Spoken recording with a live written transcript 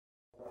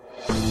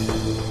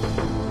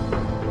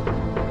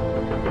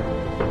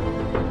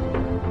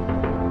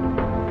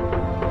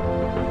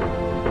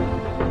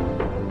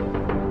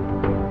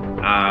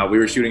We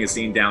were shooting a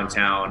scene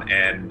downtown,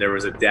 and there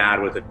was a dad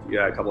with a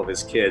couple of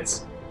his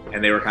kids,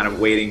 and they were kind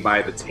of waiting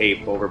by the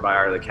tape over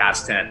by the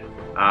cast tent.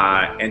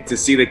 And to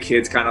see the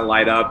kids kind of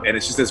light up, and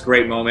it's just this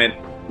great moment,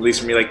 at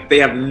least for me, like they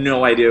have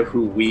no idea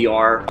who we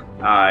are.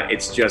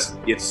 It's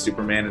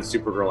Superman and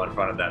Supergirl in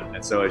front of them.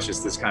 And so it's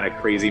just this kind of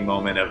crazy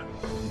moment of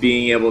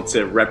being able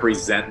to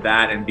represent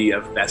that and be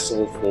a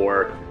vessel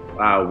for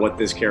what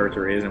this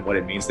character is and what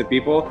it means to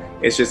people.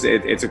 It's just,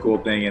 it's a cool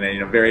thing,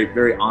 and very,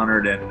 very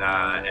honored and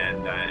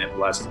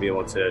blessed to be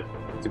able to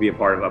be a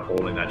part of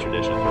upholding that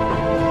tradition.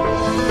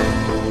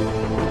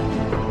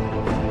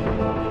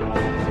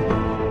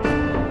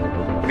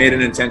 Made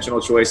an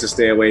intentional choice to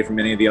stay away from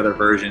any of the other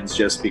versions,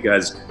 just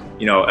because,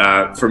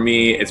 for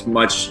me, it's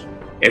much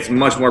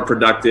more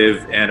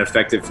productive and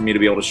effective for me to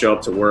be able to show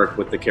up to work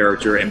with the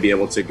character and be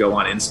able to go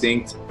on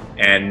instinct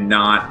and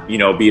not,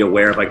 be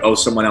aware of like, oh,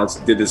 someone else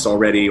did this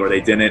already or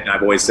they didn't. And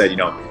I've always said,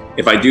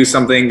 if I do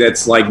something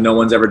that's like no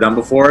one's ever done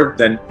before,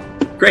 then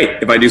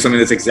great. If I do something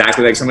that's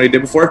exactly like somebody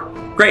did before,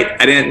 great.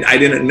 I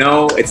didn't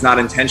know, it's not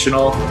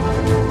intentional.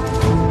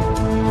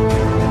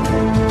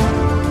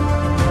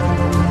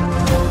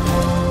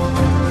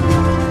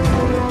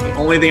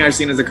 Only thing I've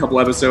seen is a couple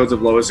episodes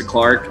of Lois and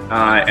Clark,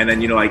 and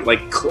then like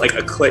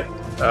a clip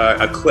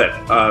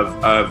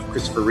of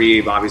Christopher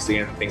Reeve, obviously,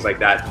 and things like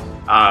that.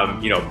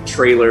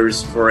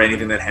 Trailers for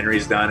anything that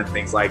Henry's done and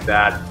things like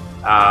that.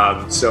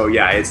 So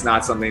yeah, it's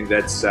not something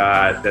that's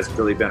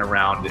really been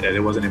around. It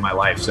wasn't in my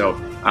life, so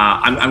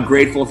I'm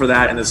grateful for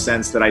that in the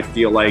sense that I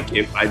feel like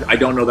if I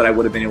don't know that I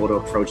would have been able to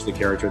approach the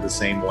character the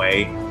same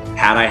way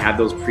had I had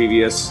those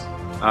previous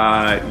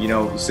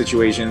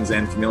situations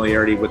and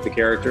familiarity with the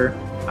character.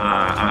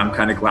 I'm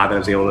kind of glad that I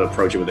was able to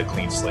approach it with a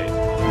clean slate.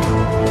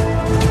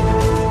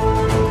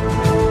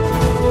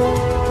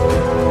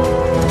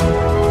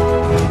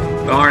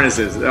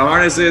 The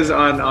harnesses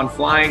on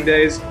flying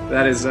days,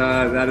 that is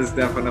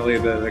definitely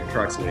the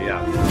crux of it,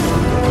 yeah.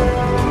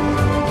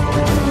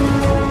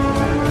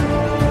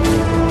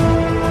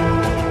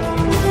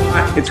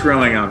 It's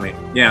growing on me,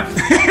 yeah.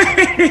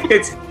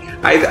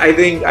 I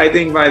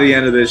think by the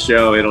end of this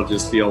show, it'll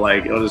just feel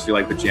like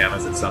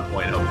pajamas at some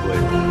point, hopefully.